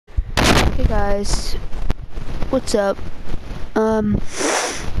Hey guys, what's up?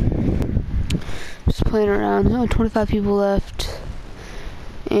 Just playing around. There's only 25 people left,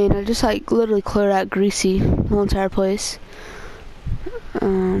 and I just like literally cleared out Greasy, the whole entire place.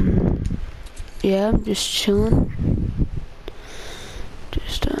 Yeah, I'm just chilling,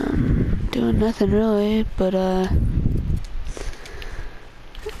 just doing nothing really. But I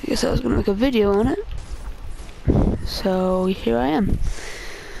guess I was gonna make a video on it, so here I am.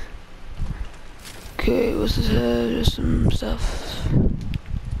 Okay, what's this? Just some stuff.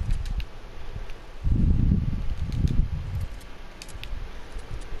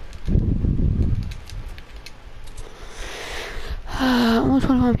 Only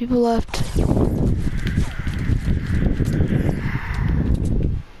 21 people left.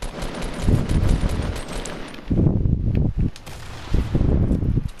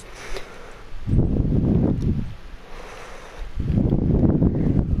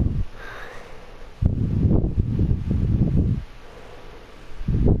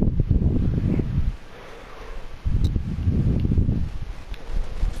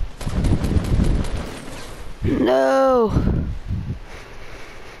 No.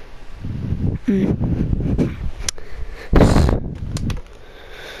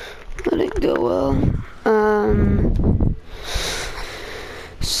 That didn't go well.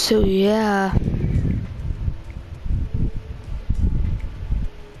 So yeah.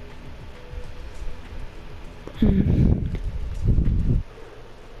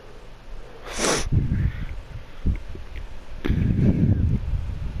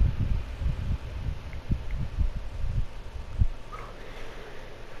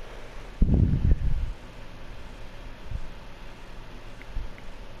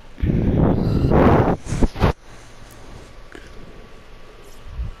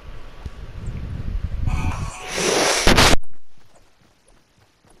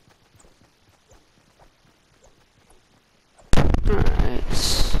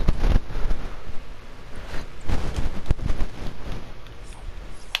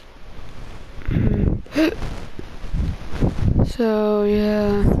 So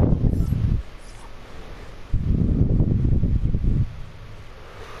yeah.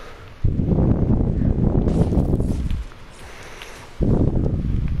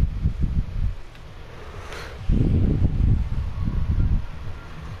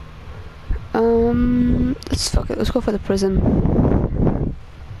 Let's go for the prison.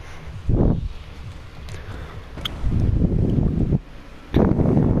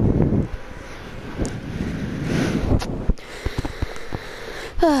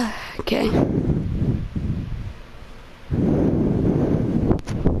 Okay.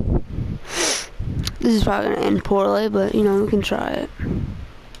 This is probably gonna end poorly, but you know, we can try it.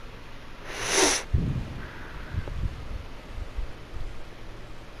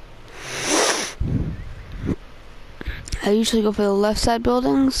 I usually go for the left side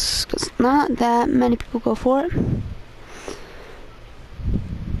buildings, because not that many people go for it.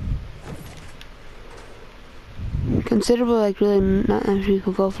 Considerably, like, really not many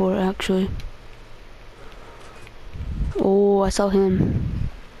people go for it, actually. Oh, I saw him.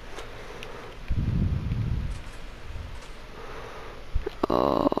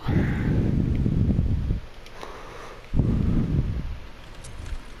 Oh.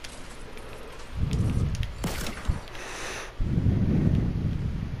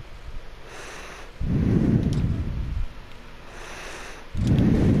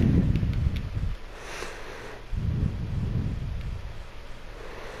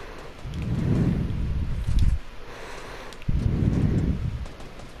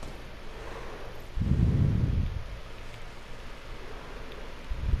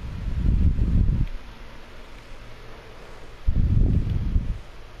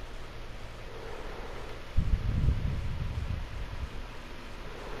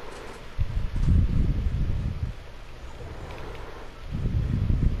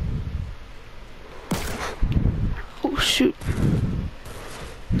 Oh shoot.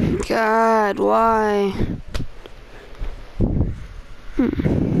 God, why?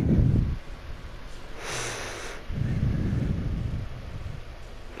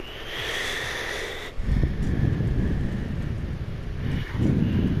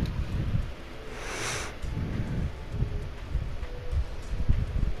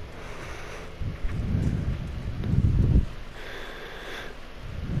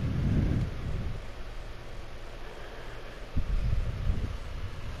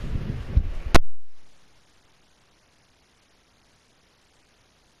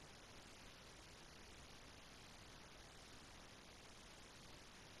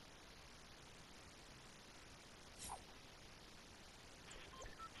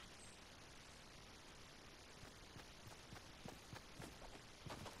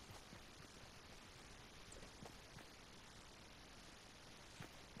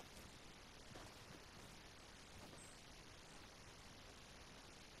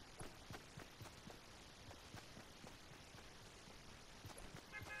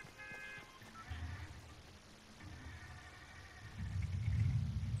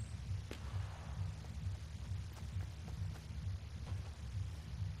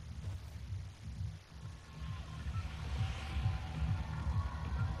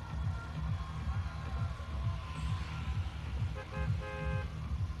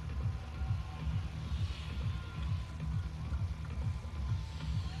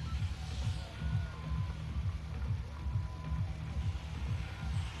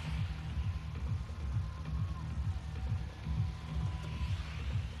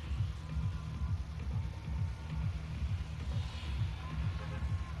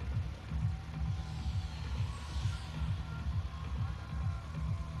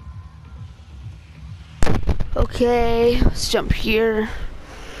 Okay, let's jump here.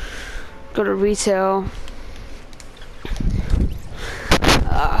 Go to retail.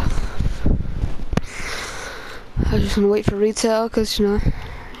 I just want to wait for retail because, you know,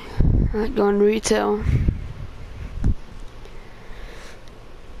 I like going to retail.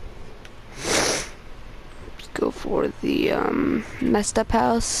 Go for the messed up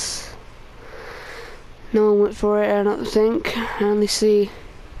house. No one went for it, I don't think. I only see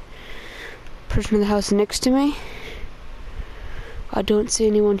a person in the house next to me. I don't see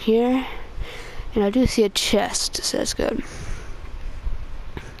anyone here. And I do see a chest, so that's good.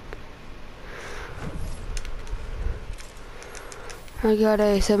 I got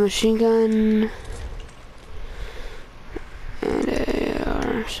a submachine gun and a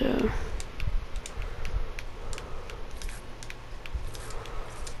AR, so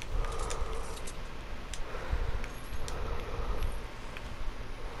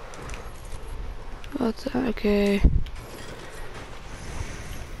what's that? Okay.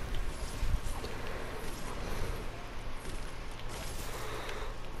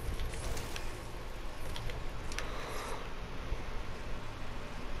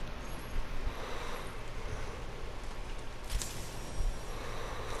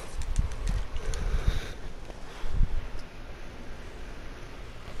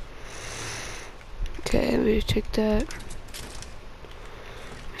 Okay, let me take that.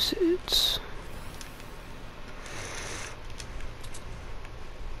 Suits.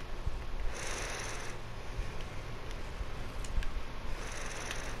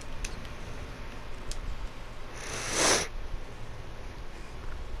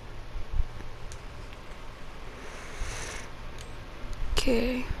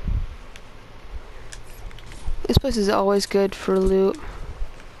 Okay. This place is always good for loot.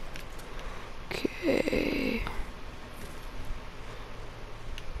 Okay.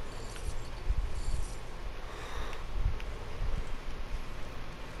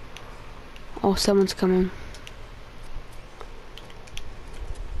 Oh, someone's coming.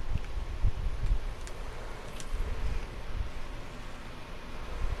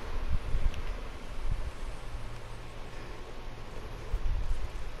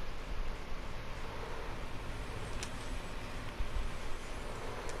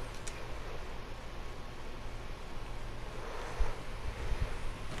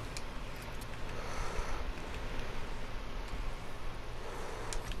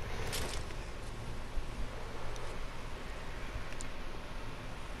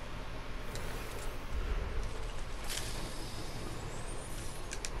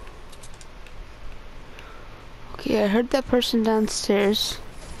 Okay, I heard that person downstairs.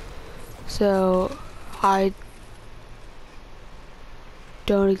 So, I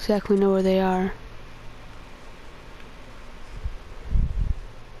don't exactly know where they are.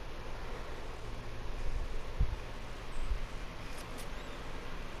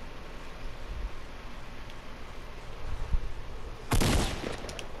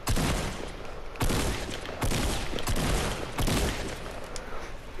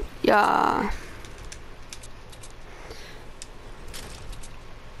 Yeah.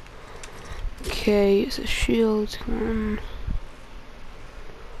 Okay, use a shield. Come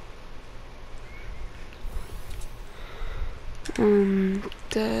on.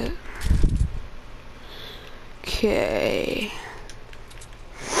 That. Okay.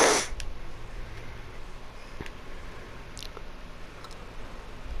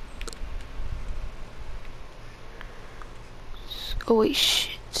 Oh wait,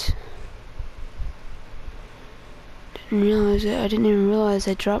 shit. Didn't realize it. I didn't even realize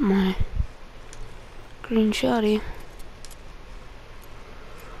I dropped my green shotty. I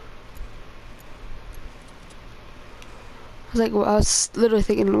was like, well, I was literally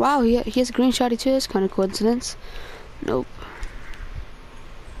thinking, wow, he has a green shotty too. That's kind of coincidence. Nope.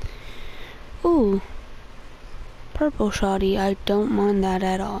 Ooh, purple shotty. I don't mind that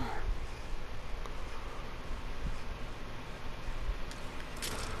at all.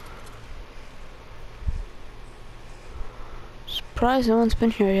 Surprised no one's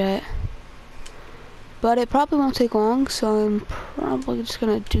been here yet. But it probably won't take long, so I'm probably just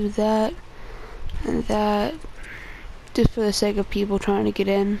gonna do that and that, just for the sake of people trying to get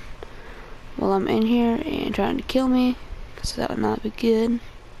in while I'm in here and trying to kill me, because that would not be good.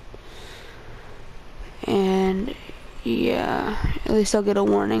 And yeah, at least I'll get a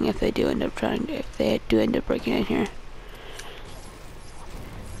warning if they do end up breaking in here.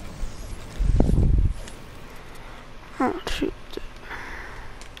 Oh shoot.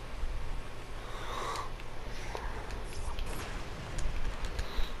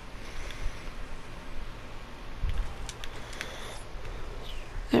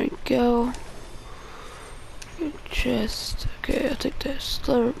 There we go. chest. Okay, I'll take this.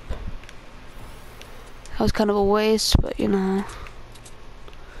 Slurp. That was kind of a waste, but you know,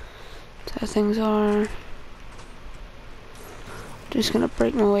 that's how things are. Just gonna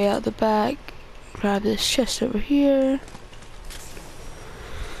break my way out the back. Grab this chest over here.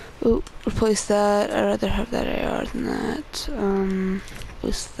 Ooh, replace that. I'd rather have that AR than that.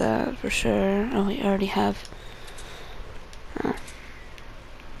 Replace that for sure. Oh wait, I already have. Oh.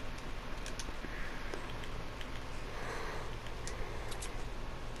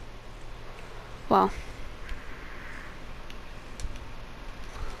 Wow.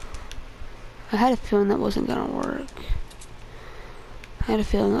 I had a feeling that wasn't gonna work. I had a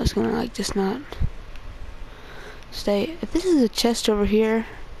feeling that was gonna like just not stay. If this is a chest over here,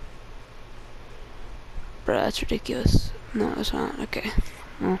 bro, that's ridiculous. No, it's not. Okay.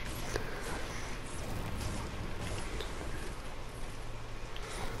 Well.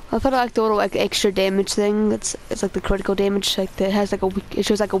 I thought I like the little like extra damage thing. It's like the critical damage. Like that has like a weak. It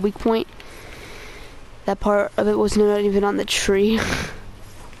shows like a weak point. That part of it was not even on the tree.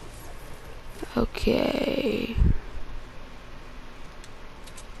 Okay.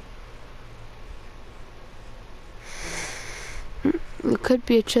 There could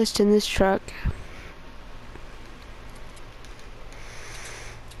be a chest in this truck.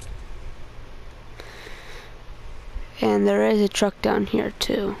 And there is a truck down here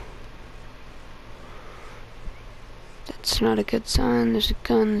too. That's not a good sign. There's a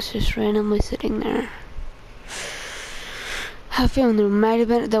gun that's just randomly sitting there. I have a feeling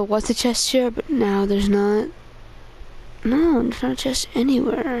there was a chest here, but now there's not. No, there's not a chest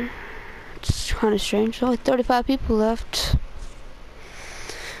anywhere. It's kind of strange. There's only 35 people left.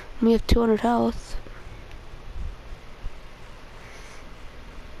 We have 200 health.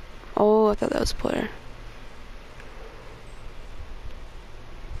 Oh, I thought that was a player.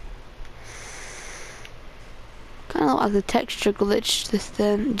 Kind of like the texture glitched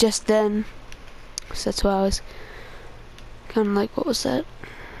just then. So that's why I was kind of like, what was that?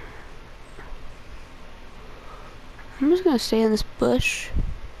 I'm just gonna stay in this bush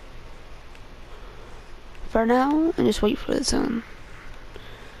for now and just wait for the zone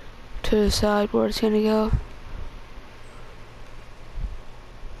to decide where it's gonna go.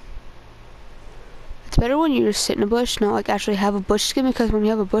 It's better when you just sit in a bush, not like actually have a bush skin, because when you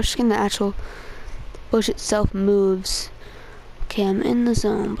have a bush skin, the actual bush itself moves. Okay, I'm in the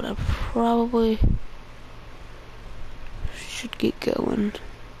zone, but I probably should get going.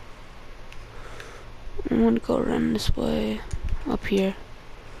 I'm gonna go around this way, up here.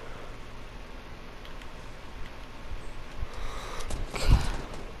 Okay.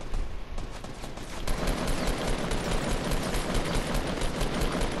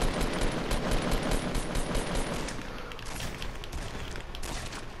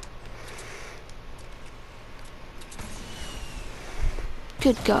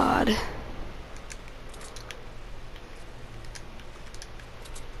 Good God.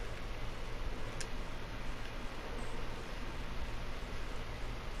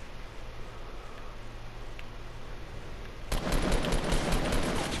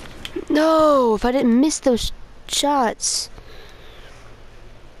 No, if I didn't miss those shots.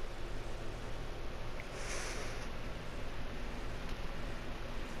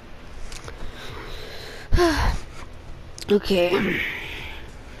 Okay.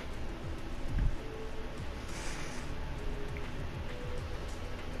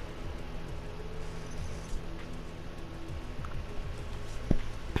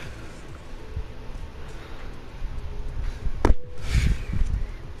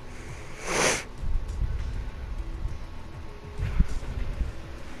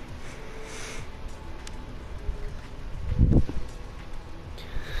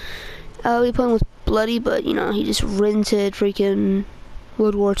 We playing with Bloody, but you know, he just rented freaking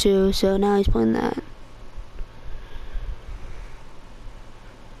World War II, so now he's playing that.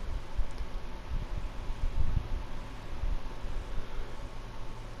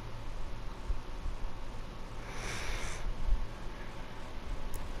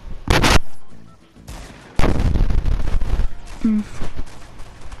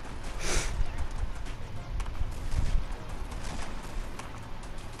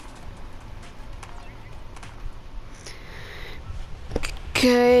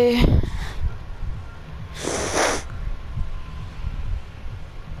 Okay.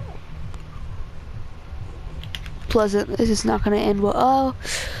 Pleasant. This is not gonna end well. Oh,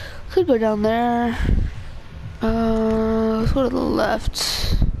 could go down there. Let's go to the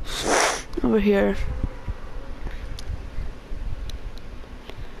left. Over here.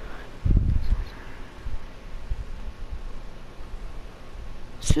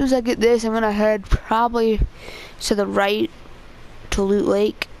 As soon as I get this, I'm gonna head probably to the right to Loot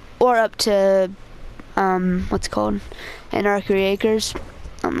Lake, or up to what's it called, Anarchy Acres.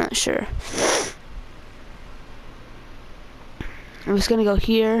 I'm not sure. I'm just gonna go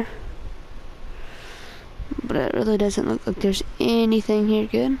here, but it really doesn't look like there's anything here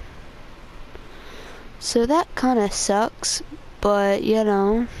good. So that kind of sucks, but you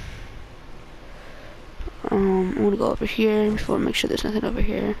know, I'm gonna go over here before I make sure there's nothing over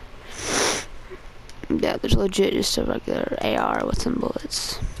here. Yeah, there's legit just a regular AR with some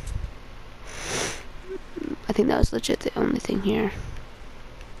bullets. I think that was legit the only thing here.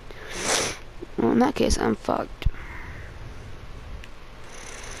 Well, in that case, I'm fucked.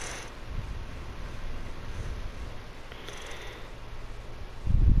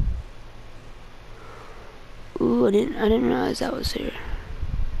 Ooh, I didn't realize that was here.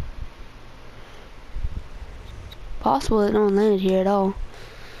 Possible that no one landed here at all.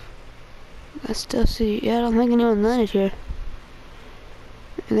 I still see. Yeah, I don't think anyone landed here.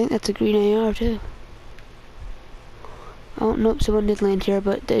 I think that's a green AR too. Oh, nope, someone did land here,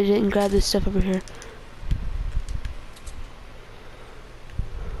 but they didn't grab this stuff over here.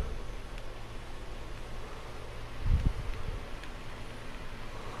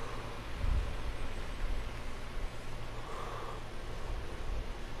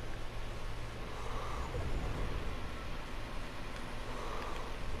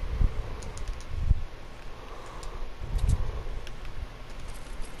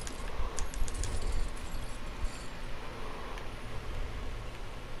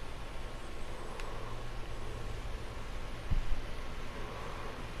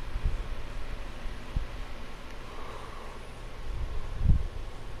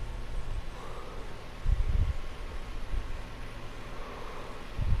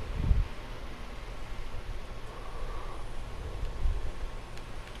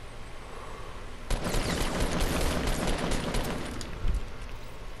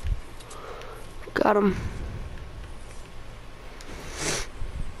 Got him.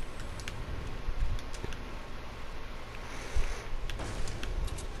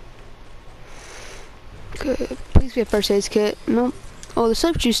 Good. Please be a first aid kit. Nope. Oh, the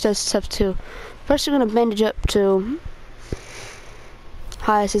slurp juice does stuff too. First, I'm gonna bandage up to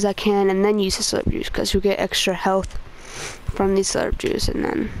highest as I can, and then use the slurp juice because you'll get extra health from the slurp juice. And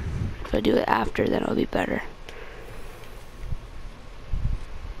then, if I do it after, then it'll be better.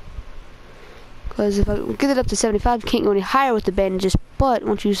 Because if I get it up to 75, I can't go any higher with the bandages, but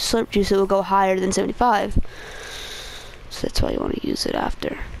once you use slurp juice, it will go higher than 75. So that's why you want to use it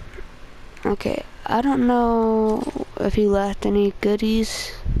after. Okay, I don't know if he left any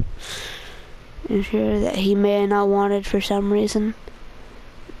goodies in here that he may have not wanted for some reason,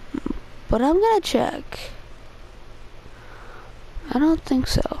 but I'm gonna check. I don't think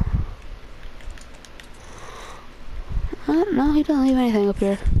so. No, he didn't leave anything up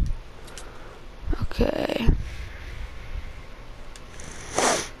here. Okay.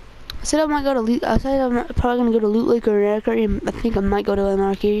 I said I might go to I said I'm probably gonna go to Loot Lake or Anarchy. I think I might go to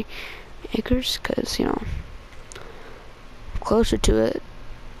Anarchy Acres because, you know, closer to it,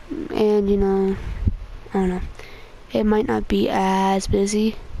 and you know, I don't know, it might not be as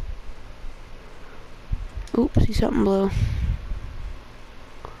busy. Oops, see something blue.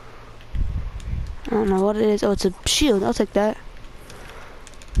 I don't know what it is. Oh, it's a shield. I'll take that.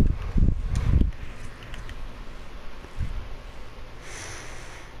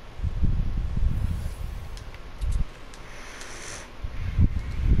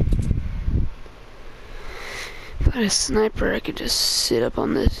 If I had a sniper, I could just sit up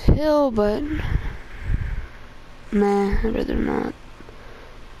on this hill, but nah, I'd rather not.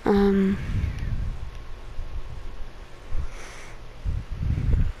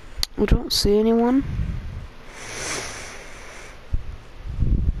 We don't see anyone.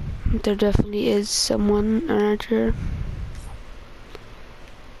 There definitely is someone around here.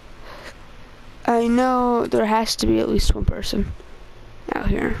 I know there has to be at least one person out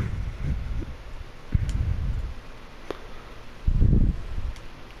here.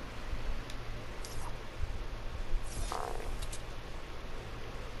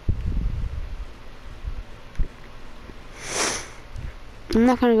 I'm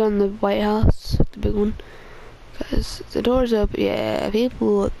not gonna go in the White House, the big one, because the door's open. Yeah,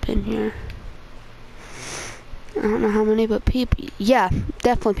 people have been here. I don't know how many, but people. Yeah,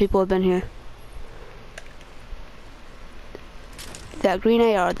 definitely people have been here. That green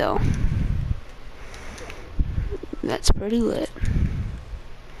AR though, that's pretty lit.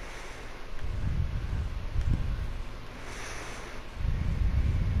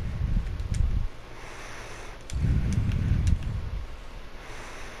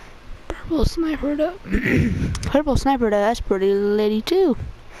 Purple sniper up. Purple sniper, that's pretty lady too.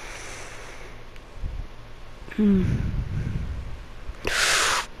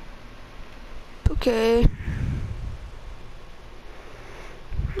 Okay.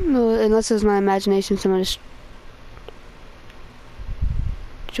 No, unless it's my imagination, someone just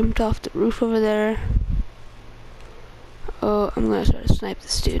jumped off the roof over there. Oh, I'm gonna try to snipe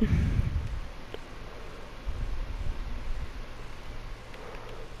this dude.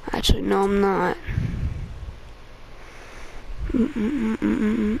 Actually, no, I'm not.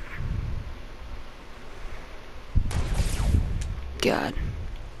 God.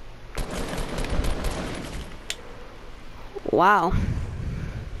 Wow.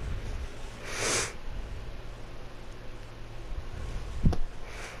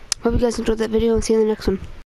 Hope you guys enjoyed that video and see you in the next one.